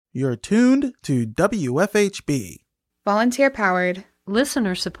You're tuned to WFHB. Volunteer-powered,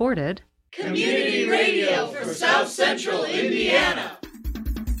 listener-supported community radio for South Central Indiana.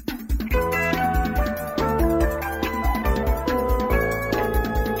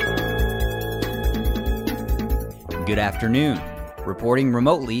 Good afternoon. Reporting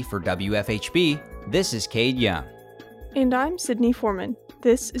remotely for WFHB, this is Cade Young. And I'm Sydney Foreman.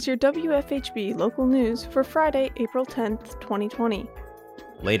 This is your WFHB local news for Friday, April 10th, 2020.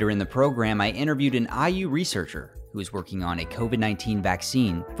 Later in the program, I interviewed an IU researcher who is working on a COVID-19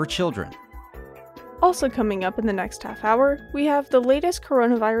 vaccine for children. Also coming up in the next half hour, we have the latest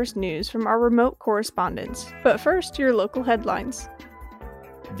coronavirus news from our remote correspondents. But first, your local headlines.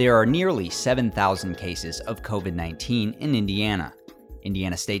 There are nearly 7,000 cases of COVID-19 in Indiana.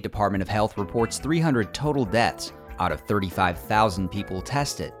 Indiana State Department of Health reports 300 total deaths out of 35,000 people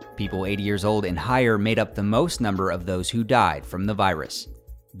tested. People 80 years old and higher made up the most number of those who died from the virus.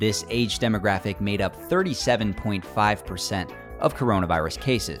 This age demographic made up 37.5% of coronavirus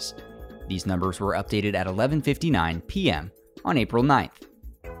cases. These numbers were updated at 11:59 p.m. on April 9th.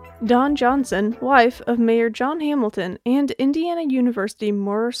 Dawn Johnson, wife of Mayor John Hamilton and Indiana University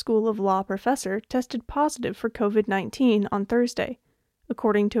Moore School of Law professor, tested positive for COVID-19 on Thursday.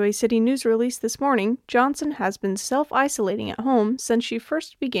 According to a city news release this morning, Johnson has been self-isolating at home since she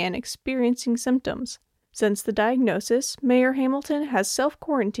first began experiencing symptoms. Since the diagnosis, Mayor Hamilton has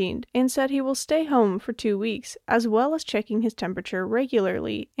self-quarantined and said he will stay home for 2 weeks, as well as checking his temperature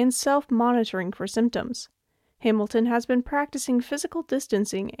regularly and self-monitoring for symptoms. Hamilton has been practicing physical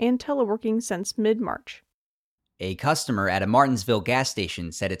distancing and teleworking since mid-March. A customer at a Martinsville gas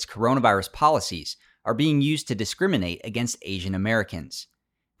station said its coronavirus policies are being used to discriminate against Asian Americans.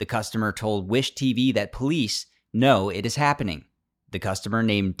 The customer told Wish TV that police know it is happening. The customer,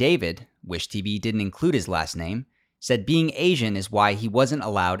 named David, Wish TV didn't include his last name, said being Asian is why he wasn't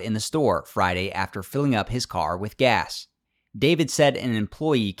allowed in the store Friday after filling up his car with gas. David said an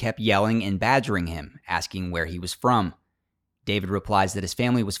employee kept yelling and badgering him, asking where he was from. David replies that his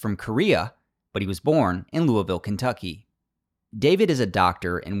family was from Korea, but he was born in Louisville, Kentucky. David is a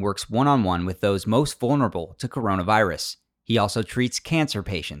doctor and works one-on-one with those most vulnerable to coronavirus. He also treats cancer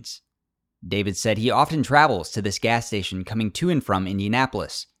patients. David said he often travels to this gas station coming to and from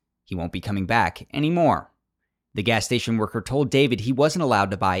Indianapolis. He won't be coming back anymore. The gas station worker told David he wasn't allowed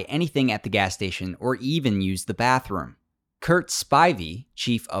to buy anything at the gas station or even use the bathroom. Kurt Spivey,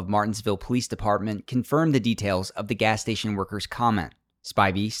 chief of Martinsville Police Department, confirmed the details of the gas station worker's comment.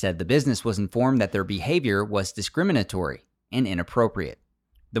 Spivey said the business was informed that their behavior was discriminatory and inappropriate.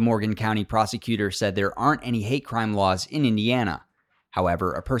 The Morgan County prosecutor said there aren't any hate crime laws in Indiana.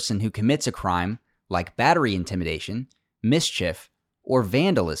 However, a person who commits a crime, like battery intimidation, mischief, or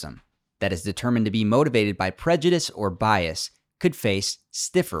vandalism, that is determined to be motivated by prejudice or bias, could face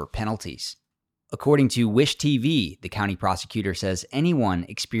stiffer penalties. According to Wish TV, the county prosecutor says anyone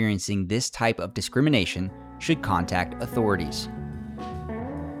experiencing this type of discrimination should contact authorities.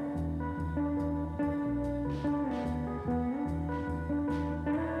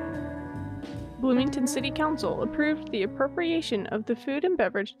 Bloomington City Council approved the appropriation of the Food and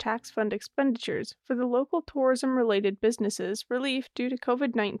Beverage Tax Fund expenditures for the local tourism-related businesses relief due to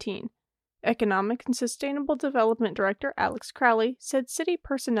COVID-19. Economic and Sustainable Development Director Alex Crowley said city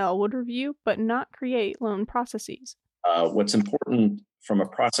personnel would review but not create loan processes. What's important from a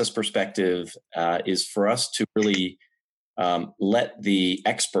process perspective is for us to really let the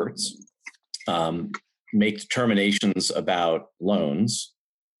experts make determinations about loans,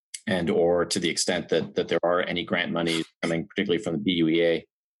 and or to the extent that there are any grant money coming, particularly from the BUEA,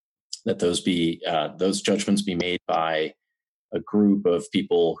 that those judgments be made by a group of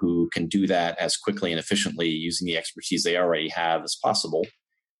people who can do that as quickly and efficiently using the expertise they already have as possible.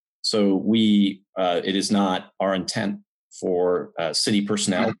 So it is not our intent for city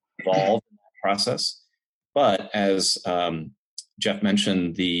personnel involved in that process. But as Jeff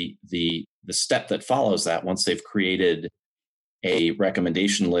mentioned, the step that follows that, once they've created a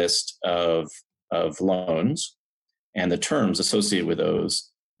recommendation list of loans and the terms associated with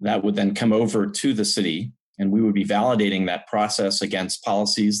those, that would then come over to the city, and we would be validating that process against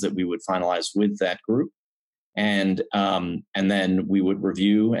policies that we would finalize with that group. And then we would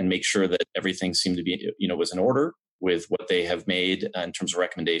review and make sure that everything seemed to be, was in order with what they have made in terms of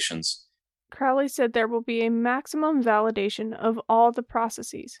recommendations. Crowley said there will be a maximum validation of all the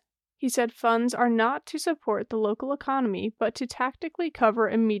processes. He said funds are not to support the local economy, but to tactically cover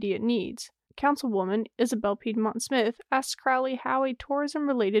immediate needs. Councilwoman Isabel Piedmont Smith asked Crowley how a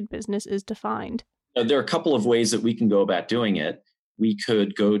tourism-related business is defined. There are a couple of ways that we can go about doing it. We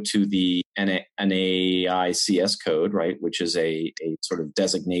could go to the NAICS code, right, which is a sort of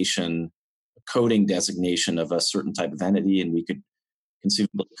designation, coding designation of a certain type of entity, and we could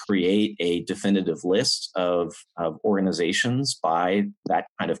conceivably create a definitive list of organizations by that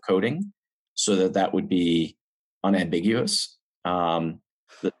kind of coding, so that would be unambiguous.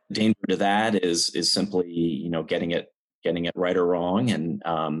 The danger to that is simply getting it right or wrong, and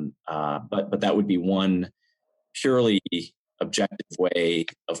but that would be one purely objective way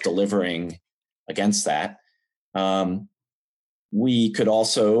of delivering against that. We could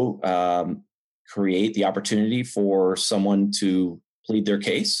also create the opportunity for someone to plead their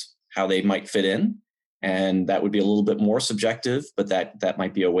case, how they might fit in, and that would be a little bit more subjective, but that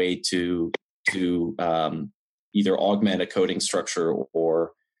might be a way to either augment a coding structure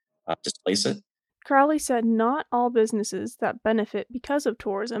or displace it. Crowley said not all businesses that benefit because of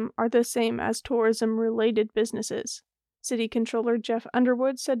tourism are the same as tourism-related businesses. City Controller Jeff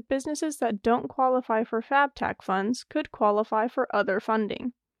Underwood said businesses that don't qualify for FabTac funds could qualify for other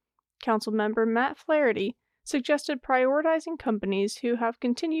funding. Councilmember Matt Flaherty suggested prioritizing companies who have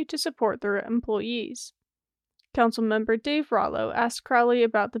continued to support their employees. Councilmember Dave Rollo asked Crowley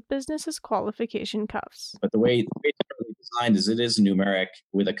about the business's qualification cuffs. But the way it's currently designed is it is numeric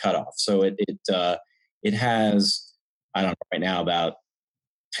with a cutoff. So it has, I don't know, right now about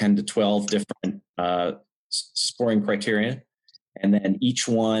 10 to 12 different scoring criteria, and then each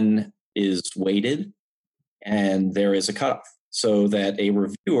one is weighted, and there is a cutoff, so that a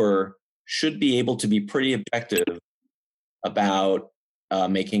reviewer should be able to be pretty objective about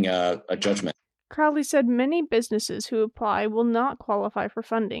making a judgment. Crowley said many businesses who apply will not qualify for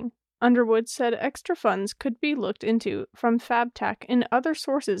funding. Underwood said extra funds could be looked into from FabTac and other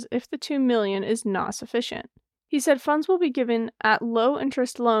sources if the $2 million is not sufficient. He said funds will be given at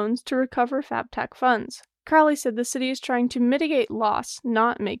low-interest loans to recover FabTac funds. Crowley said the city is trying to mitigate loss,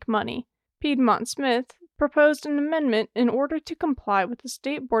 not make money. Piedmont Smith proposed an amendment in order to comply with the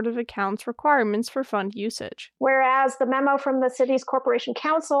State Board of Accounts requirements for fund usage. Whereas the memo from the city's Corporation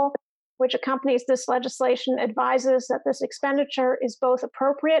Council, which accompanies this legislation, advises that this expenditure is both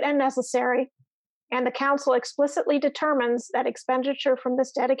appropriate and necessary, and the council explicitly determines that expenditure from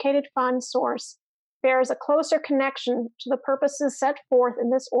this dedicated fund source bears a closer connection to the purposes set forth in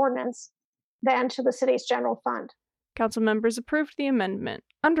this ordinance than to the city's general fund. Council members approved the amendment.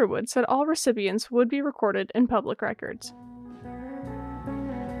 Underwood said all recipients would be recorded in public records.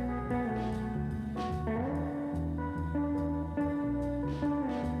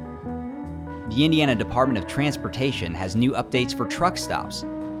 The Indiana Department of Transportation has new updates for truck stops.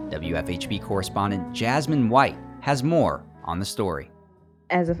 WFHB correspondent Jasmine White has more on the story.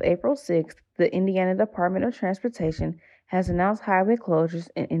 As of April 6th, the Indiana Department of Transportation has announced highway closures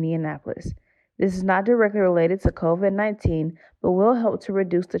in Indianapolis. This is not directly related to COVID-19, but will help to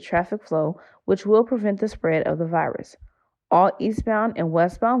reduce the traffic flow, which will prevent the spread of the virus. All eastbound and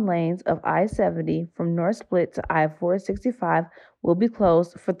westbound lanes of I-70 from North Split to I-465 will be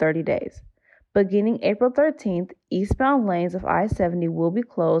closed for 30 days. Beginning April 13th, eastbound lanes of I-70 will be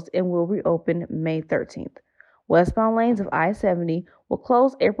closed and will reopen May 13th. Westbound lanes of I-70 will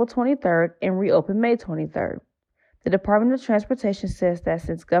close April 23rd and reopen May 23rd. The Department of Transportation says that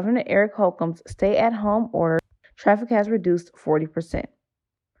since Governor Eric Holcomb's stay-at-home order, traffic has reduced 40%.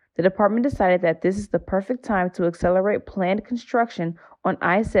 The department decided that this is the perfect time to accelerate planned construction on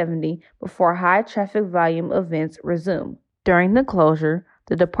I-70 before high traffic volume events resume. During the closure,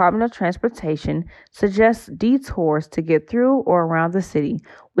 the Department of Transportation suggests detours to get through or around the city,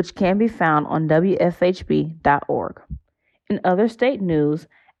 which can be found on WFHB.org. In other state news,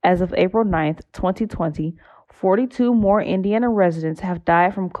 as of April 9th, 2020, 42 more Indiana residents have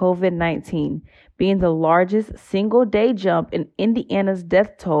died from COVID-19, being the largest single-day jump in Indiana's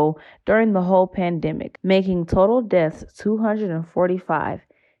death toll during the whole pandemic, making total deaths 245,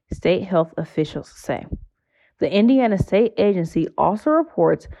 state health officials say. The Indiana State Agency also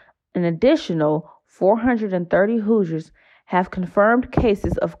reports an additional 430 Hoosiers have confirmed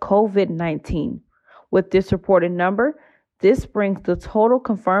cases of COVID-19. With this reported number, this brings the total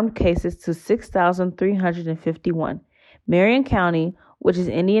confirmed cases to 6,351. Marion County, which is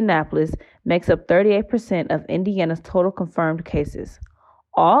Indianapolis, makes up 38% of Indiana's total confirmed cases.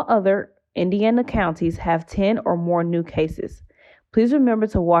 All other Indiana counties have 10 or more new cases. Please remember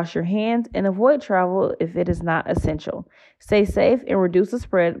to wash your hands and avoid travel if it is not essential. Stay safe and reduce the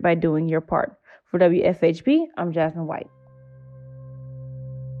spread by doing your part. For WFHB, I'm Jasmine White.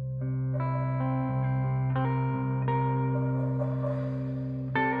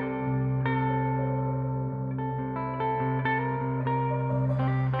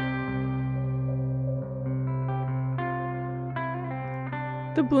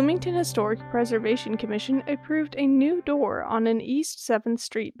 The Bloomington Historic Preservation Commission approved a new door on an East 7th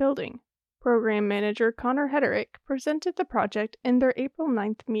Street building. Program Manager Connor Hederick presented the project in their April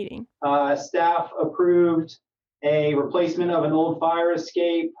 9th meeting. Staff approved a replacement of an old fire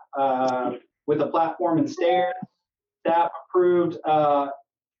escape with a platform and stairs. Staff approved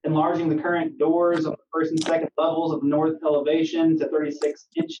enlarging the current doors on the first and second levels of the north elevation to 36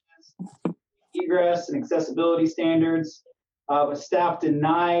 inches. Egress and accessibility standards. But staff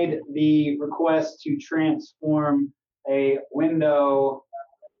denied the request to transform a window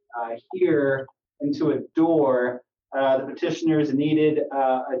here into a door. The petitioners needed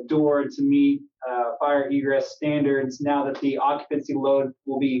a door to meet fire egress standards now that the occupancy load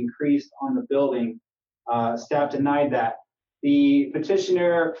will be increased on the building. Staff denied that. The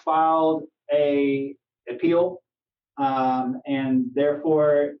petitioner filed an appeal, and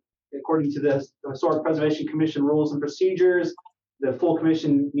therefore, according to the Historic Preservation Commission rules and procedures, the full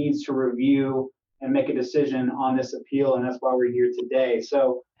commission needs to review and make a decision on this appeal, and that's why we're here today.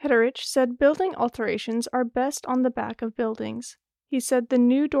 So, Hederick said building alterations are best on the back of buildings. He said the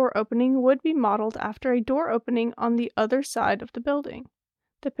new door opening would be modeled after a door opening on the other side of the building.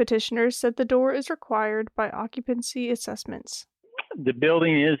 The petitioners said the door is required by occupancy assessments. The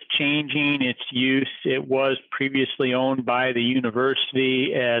building is changing its use. It was previously owned by the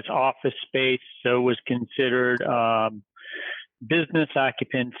university as office space, so it was considered business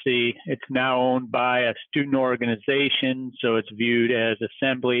occupancy. It's now owned by a student organization, so it's viewed as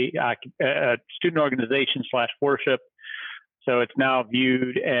student organization / worship. So it's now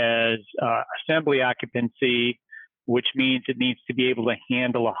viewed as assembly occupancy, which means it needs to be able to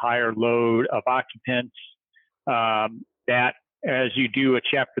handle a higher load of occupants. That, as you do a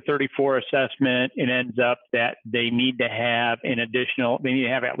Chapter 34 assessment, it ends up that they need to have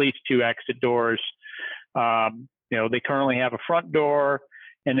at least 2 exit doors. They currently have a front door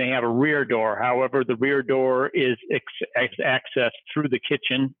and they have a rear door. However, the rear door is accessed through the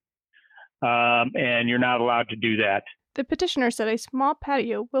kitchen, and you're not allowed to do that. The petitioner said a small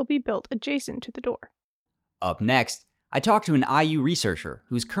patio will be built adjacent to the door. Up next, I talked to an IU researcher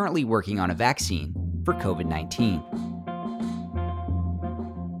who's currently working on a vaccine for COVID-19.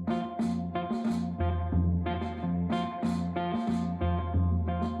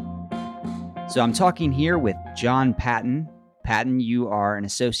 So I'm talking here with John Patton. Patton, you are an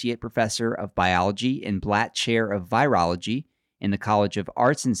associate professor of biology and Blatt Chair of Virology in the College of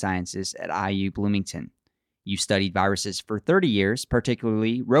Arts and Sciences at IU Bloomington. You studied viruses for 30 years,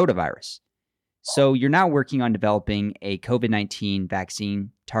 particularly rotavirus. So you're now working on developing a COVID-19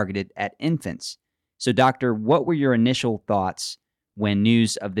 vaccine targeted at infants. So doctor, what were your initial thoughts when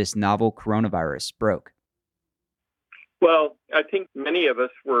news of this novel coronavirus broke? Well, I think many of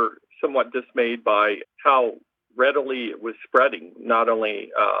us were somewhat dismayed by how readily it was spreading, not only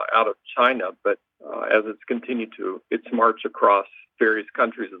out of China, but as it's continued to its march across various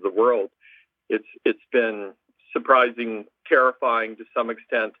countries of the world. It's been surprising, terrifying to some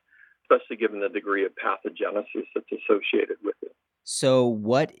extent, especially given the degree of pathogenesis that's associated with it. So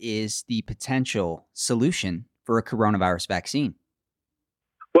what is the potential solution for a coronavirus vaccine?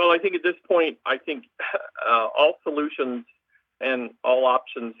 Well, I think at this point, all solutions and all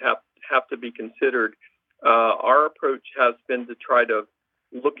options have to be considered. Our approach has been to try to,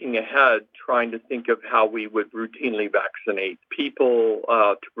 looking ahead, trying to think of how we would routinely vaccinate people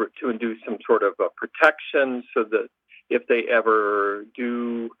to induce some sort of a protection so that if they're ever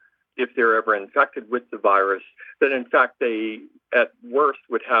infected with the virus, that in fact they, at worst,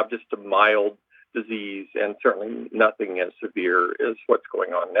 would have just a mild disease and certainly nothing as severe as what's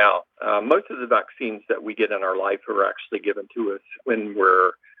going on now. Most of the vaccines that we get in our life are actually given to us when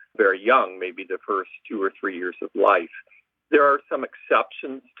we're very young, maybe the first 2 or 3 years of life. There are some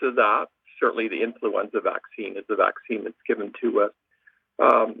exceptions to that. Certainly the influenza vaccine is a vaccine that's given to us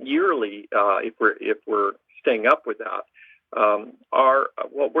yearly if we're staying up with that.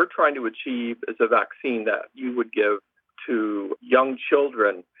 What we're trying to achieve is a vaccine that you would give to young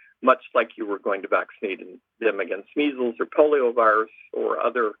children, much like you were going to vaccinate them against measles or polio virus or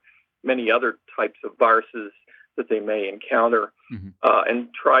many other types of viruses that they may encounter, and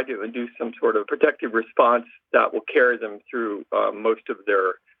try to induce some sort of protective response that will carry them through most of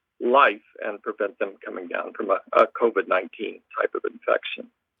their life and prevent them coming down from a COVID-19 type of infection.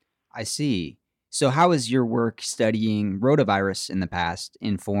 I see. So how has your work studying rotavirus in the past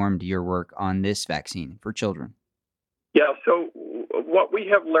informed your work on this vaccine for children? Yeah, so what we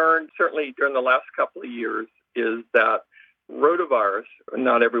have learned, certainly during the last couple of years, is that rotavirus,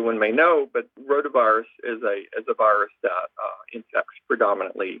 not everyone may know, but rotavirus is a virus that infects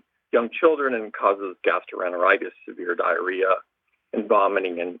predominantly young children and causes gastroenteritis, severe diarrhea, and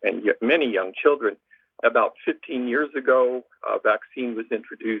vomiting in many young children. About 15 years ago, vaccines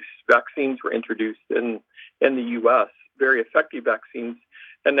were introduced in the U.S., very effective vaccines.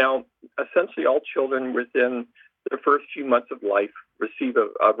 And now essentially all children within the first few months of life receive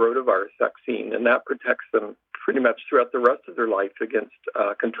a rotavirus vaccine, and that protects them pretty much throughout the rest of their life against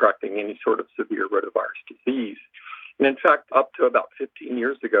contracting any sort of severe rotavirus disease. And in fact, up to about 15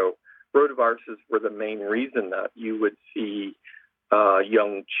 years ago, rotaviruses were the main reason that you would see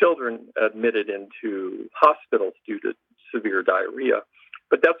young children admitted into hospitals due to severe diarrhea.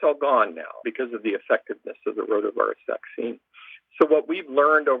 But that's all gone now because of the effectiveness of the rotavirus vaccine. So what we've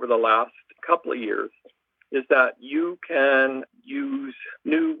learned over the last couple of years is that you can use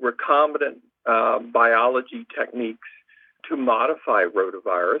new recombinant biology techniques to modify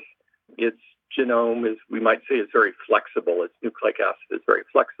rotavirus. Its genome is, we might say, is very flexible. Its nucleic acid is very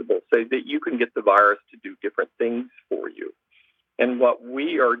flexible, so that you can get the virus to do different things for you. And what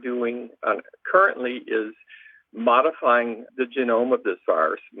we are doing currently is modifying the genome of this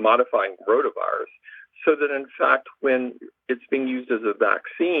virus, modifying rotavirus, so that in fact, when it's being used as a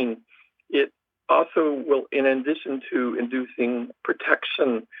vaccine, it also will, in addition to inducing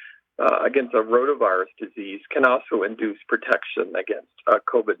protection against a rotavirus disease, can also induce protection against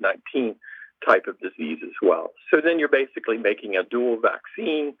COVID-19 type of disease as well. So then you're basically making a dual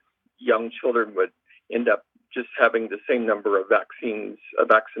vaccine. Young children would end up just having the same number of vaccinations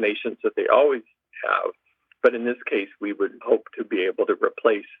that they always have. But in this case, we would hope to be able to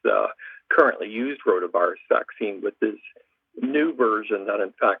replace the currently used rotavirus vaccine with this new version that,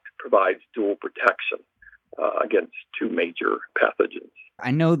 in fact, provides dual protection against two major pathogens. I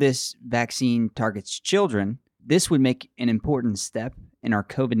know this vaccine targets children. This would make an important step in our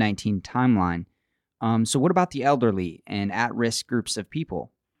COVID-19 timeline. So what about the elderly and at-risk groups of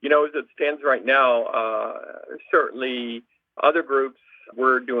people? You know, as it stands right now, certainly other groups,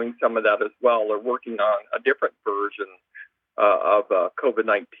 we're doing some of that as well. We're working on a different version of a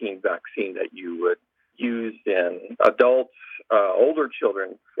COVID-19 vaccine that you would use in adults, older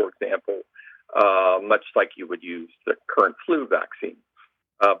children, for example, much like you would use the current flu vaccine.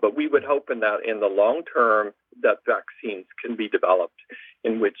 But we would hope in the long term that vaccines can be developed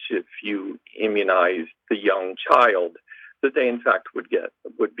in which if you immunize the young child, that they in fact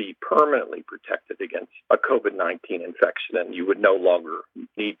would be permanently protected against a COVID-19 infection, and you would no longer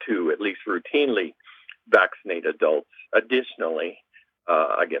need to, at least routinely, vaccinate adults additionally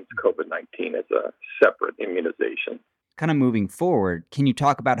against COVID-19 as a separate immunization. Kind of moving forward, can you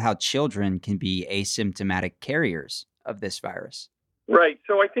talk about how children can be asymptomatic carriers of this virus? Right.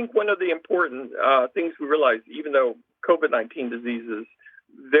 So I think one of the important things we realize, even though COVID-19 disease is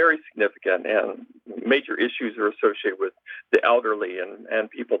very significant and major issues are associated with the elderly and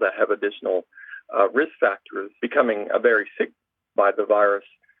people that have additional risk factors becoming very sick by the virus,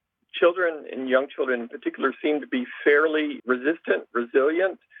 children and young children in particular seem to be fairly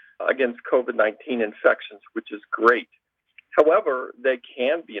resilient against COVID-19 infections, which is great. However, they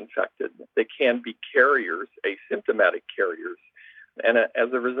can be infected. They can be carriers, asymptomatic carriers. And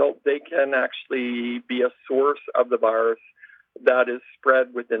as a result, they can actually be a source of the virus that is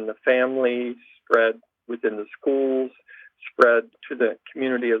spread within the family, spread within the schools, spread to the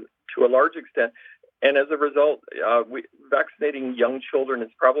community to a large extent. And as a result, vaccinating young children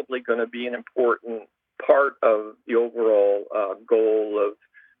is probably going to be an important part of the overall goal of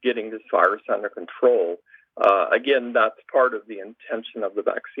getting this virus under control. Again, that's part of the intention of the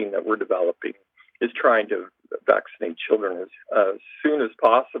vaccine that we're developing, is trying to vaccinate children as soon as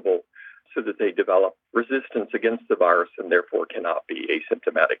possible so that they develop resistance against the virus and therefore cannot be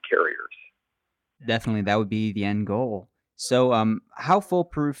asymptomatic carriers. Definitely, that would be the end goal. So how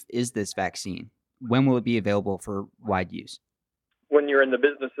foolproof is this vaccine? When will it be available for wide use? When you're in the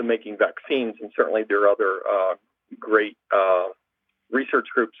business of making vaccines, and certainly there are other great research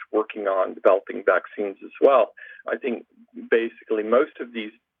groups working on developing vaccines as well, I think basically most of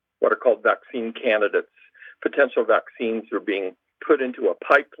these, what are called vaccine candidates, potential vaccines are being put into a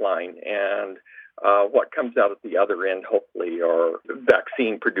pipeline, and what comes out at the other end, hopefully, are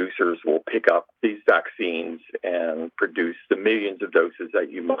vaccine producers will pick up these vaccines and produce the millions of doses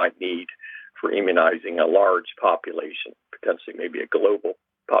that you might need for immunizing a large population, potentially maybe a global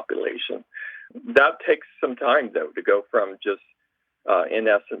population. That takes some time, though, to go from just, in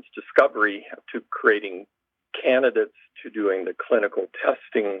essence, discovery to creating candidates to doing the clinical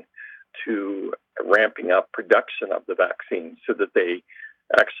testing to ramping up production of the vaccine so that they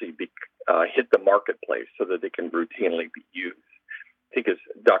actually hit the marketplace so that they can routinely be used. I think as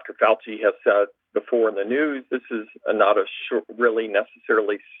Dr. Fauci has said before in the news, this is not really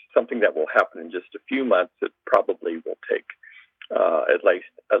necessarily something that will happen in just a few months. It probably will take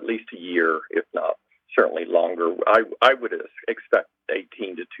at least a year, if not certainly longer. I would expect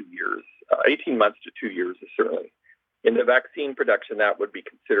 18 months to 2 years is certainly. In the vaccine production, that would be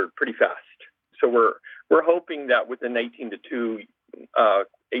considered pretty fast. So we're hoping that within 18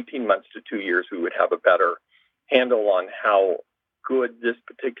 months to 2 years, we would have a better handle on how good this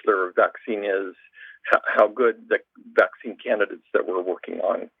particular vaccine is, how good the vaccine candidates that we're working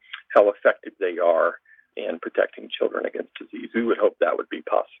on, how effective they are in protecting children against disease. We would hope that would be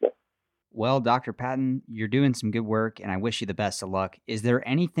possible. Well, Dr. Patton, you're doing some good work, and I wish you the best of luck. Is there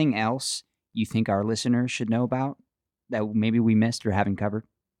anything else you think our listeners should know about that maybe we missed or haven't covered?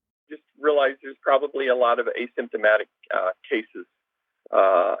 Just realize there's probably a lot of asymptomatic cases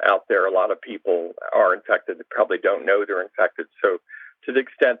out there. A lot of people are infected that probably don't know they're infected. So to the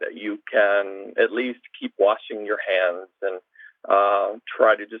extent that you can at least keep washing your hands and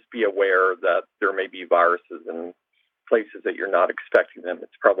try to just be aware that there may be viruses in places that you're not expecting them,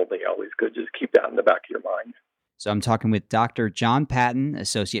 it's probably always good. Just keep that in the back of your mind. So I'm talking with Dr. John Patton,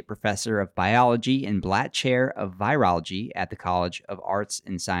 Associate Professor of Biology and Blatt Chair of Virology at the College of Arts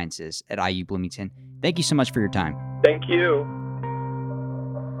and Sciences at IU Bloomington. Thank you so much for your time. Thank you.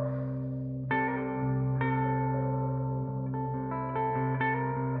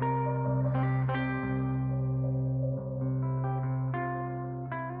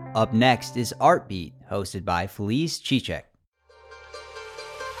 Up next is Art Beat, hosted by Felice Chichek.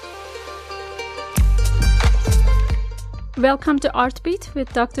 Welcome to Art Beat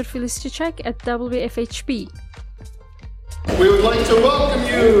with Dr. Felice Chichek at WFHB. We would like to welcome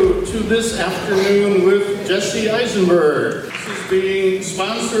you to this afternoon with Jesse Eisenberg. This is being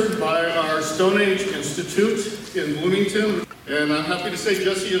sponsored by our Stone Age Institute in Bloomington. And I'm happy to say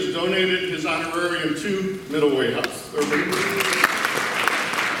Jesse has donated his honorarium to Middle Way House.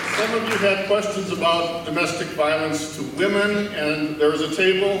 Some of you had questions about domestic violence to women, and there is a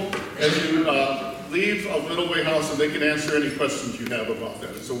table as you leave of Middle Way House, and they can answer any questions you have about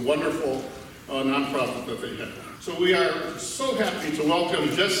that. It's a wonderful nonprofit that they have. So we are so happy to welcome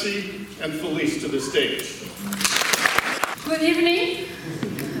Jesse and Felice to the stage. Good evening.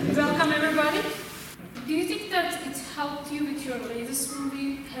 Welcome, everybody. Do you think that it helped you with your latest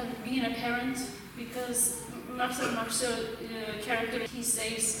movie, being a parent? Because Marcel Marceau character, he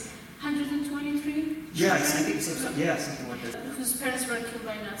says 123? Yes, I think so. Yeah, something like that. Whose parents were killed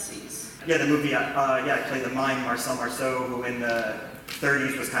by Nazis. Yeah, the movie, I played the mime Marcel Marceau, who in the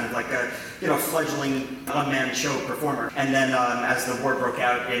 30s was kind of like a, fledgling one-man show performer. And then as the war broke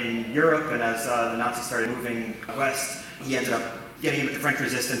out in Europe and as the Nazis started moving west, he ended up getting in with the French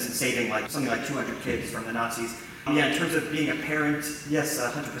resistance and saving something like 200 kids from the Nazis. Yeah, in terms of being a parent, yes,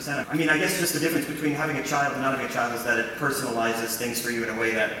 100%. I mean, I guess just the difference between having a child and not having a child is that it personalizes things for you in a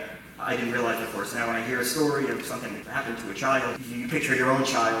way that I didn't realize before. So now when I hear a story of something that happened to a child, you picture your own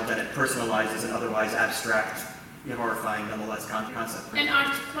child and it personalizes an otherwise abstract, horrifying, nonetheless concept. And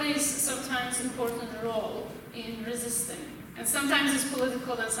art plays sometimes an important role in resisting. And sometimes it's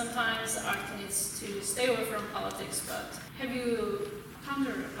political and sometimes art needs to stay away from politics. But have you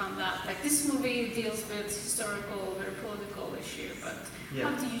pondered upon that? Like this movie deals with historical, very political issue, but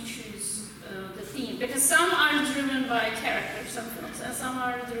how do you choose the theme? Because some are driven by character, some films, and some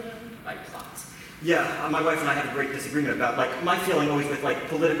are driven by plot. Yeah, my wife and I have a great disagreement about, my feeling always with,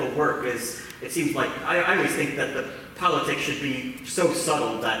 political work is, it seems like, I always think that the politics should be so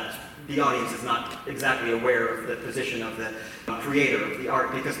subtle that the audience is not exactly aware of the position of the creator of the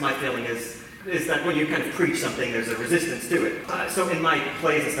art, because my feeling is that when you kind of preach something, there's a resistance to it. So in my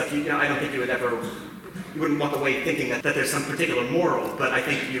plays and stuff, I don't think you wouldn't walk away thinking that there's some particular moral, but I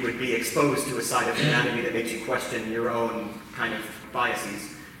think you would be exposed to a side of humanity that makes you question your own kind of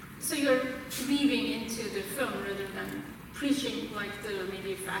biases. So you're weaving into the film rather than preaching like the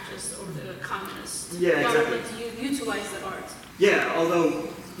maybe fascist or the communist government. You utilize the art. Yeah, although,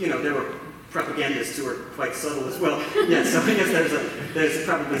 there were propagandists who are quite subtle as well. Yeah, so I guess there's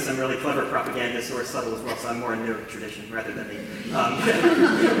probably some really clever propagandists who are subtle as well, so I'm more in their tradition rather than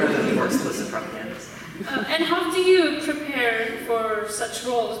the more explicit propagandists. And how do you prepare for such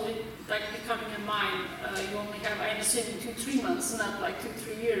roles, like becoming a mime? You only have, I assume, 2-3 months, not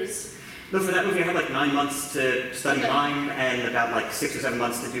 2-3 years. No, for that movie I had 9 months to study mime and about 6 or 7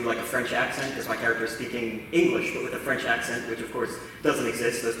 months to do a French accent, because my character is speaking English but with a French accent, which of course doesn't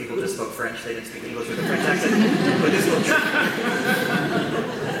exist. Those people just spoke French, they didn't speak English with a French accent. But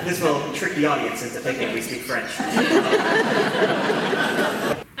this will trick the audience into thinking we speak French.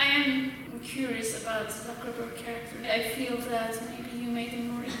 I am curious about Zuckerberg character. I feel that maybe you made him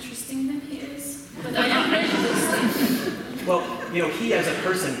more interesting than he is, but I am prejudiced. Well, he as a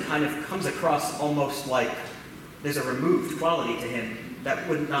person kind of comes across almost like there's a removed quality to him that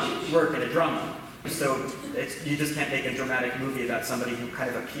would not work in a drama. So you just can't make a dramatic movie about somebody who kind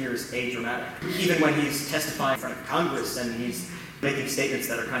of appears adramatic. Even when he's testifying in front of Congress and he's making statements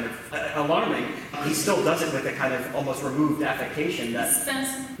that are kind of alarming, he still does it with a kind of almost removed affectation that...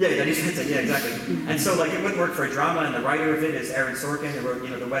 He's exactly. And so it wouldn't work for a drama, and the writer of it is Aaron Sorkin, who wrote,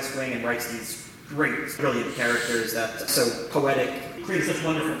 The West Wing, and writes these great, brilliant characters that so poetic, creates such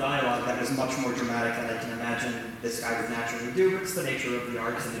wonderful dialogue that is much more dramatic than I can imagine this guy would naturally do. It's the nature of the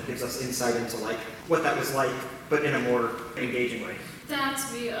arts, and it gives us insight into what that was like, but in a more engaging way. That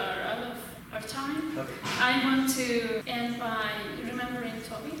we are out of our time. Okay. I want to end by remembering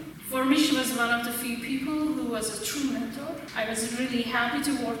Toby. For me, she was one of the few people who was a true mentor. I was really happy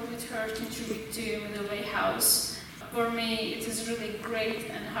to work with her, contribute to Middle Way House. For me, it is really great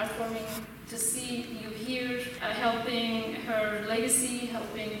and heartwarming to see you here, helping her legacy,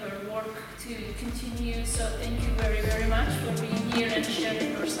 helping her work to continue. So thank you very, very much for being here and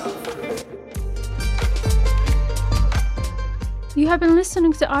sharing yourself. You have been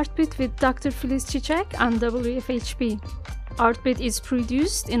listening to Artbeat with Dr. Filiz Çiçek on WFHB. Artbeat is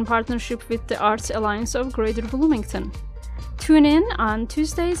produced in partnership with the Arts Alliance of Greater Bloomington. Tune in on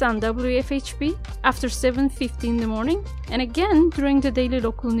Tuesdays on WFHB after 7:50 in the morning, and again during the daily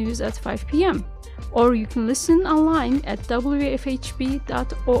local news at 5 p.m. Or you can listen online at wfhb.org.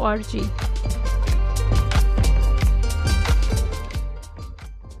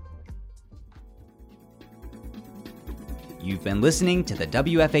 You've been listening to the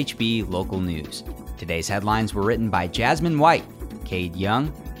WFHB Local News. Today's headlines were written by Jasmine White, Cade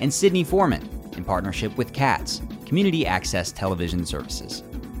Young, and Sydney Foreman in partnership with CATS, Community Access Television Services.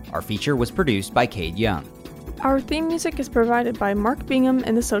 Our feature was produced by Cade Young. Our theme music is provided by Mark Bingham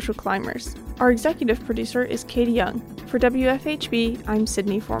and the Social Climbers. Our executive producer is Cade Young. For WFHB, I'm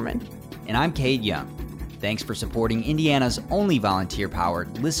Sydney Foreman. And I'm Cade Young. Thanks for supporting Indiana's only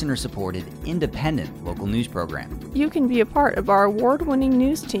volunteer-powered, listener-supported, independent local news program. You can be a part of our award-winning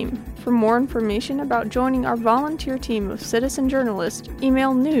news team. For more information about joining our volunteer team of citizen journalists,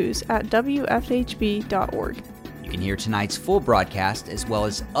 email news@wfhb.org. You can hear tonight's full broadcast as well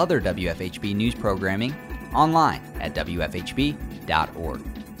as other WFHB news programming online at wfhb.org.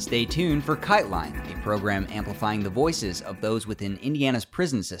 Stay tuned for Kite Line, a program amplifying the voices of those within Indiana's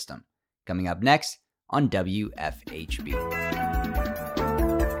prison system. Coming up next on WFHB.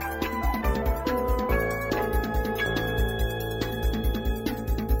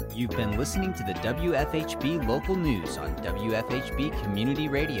 You've been listening to the WFHB Local News on WFHB Community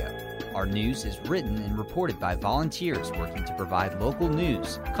Radio. Our news is written and reported by volunteers working to provide local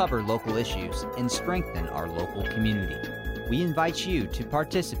news, cover local issues, and strengthen our local community. We invite you to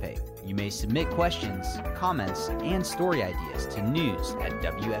participate. You may submit questions, comments, and story ideas to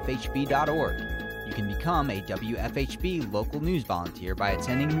news@wfhb.org. You can become a WFHB local news volunteer by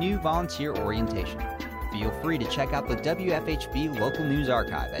attending new volunteer orientation. Feel free to check out the WFHB Local News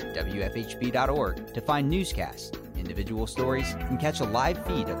Archive at wfhb.org to find newscasts, individual stories, and catch a live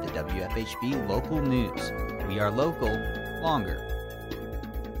feed of the WFHB Local News. We are local, longer.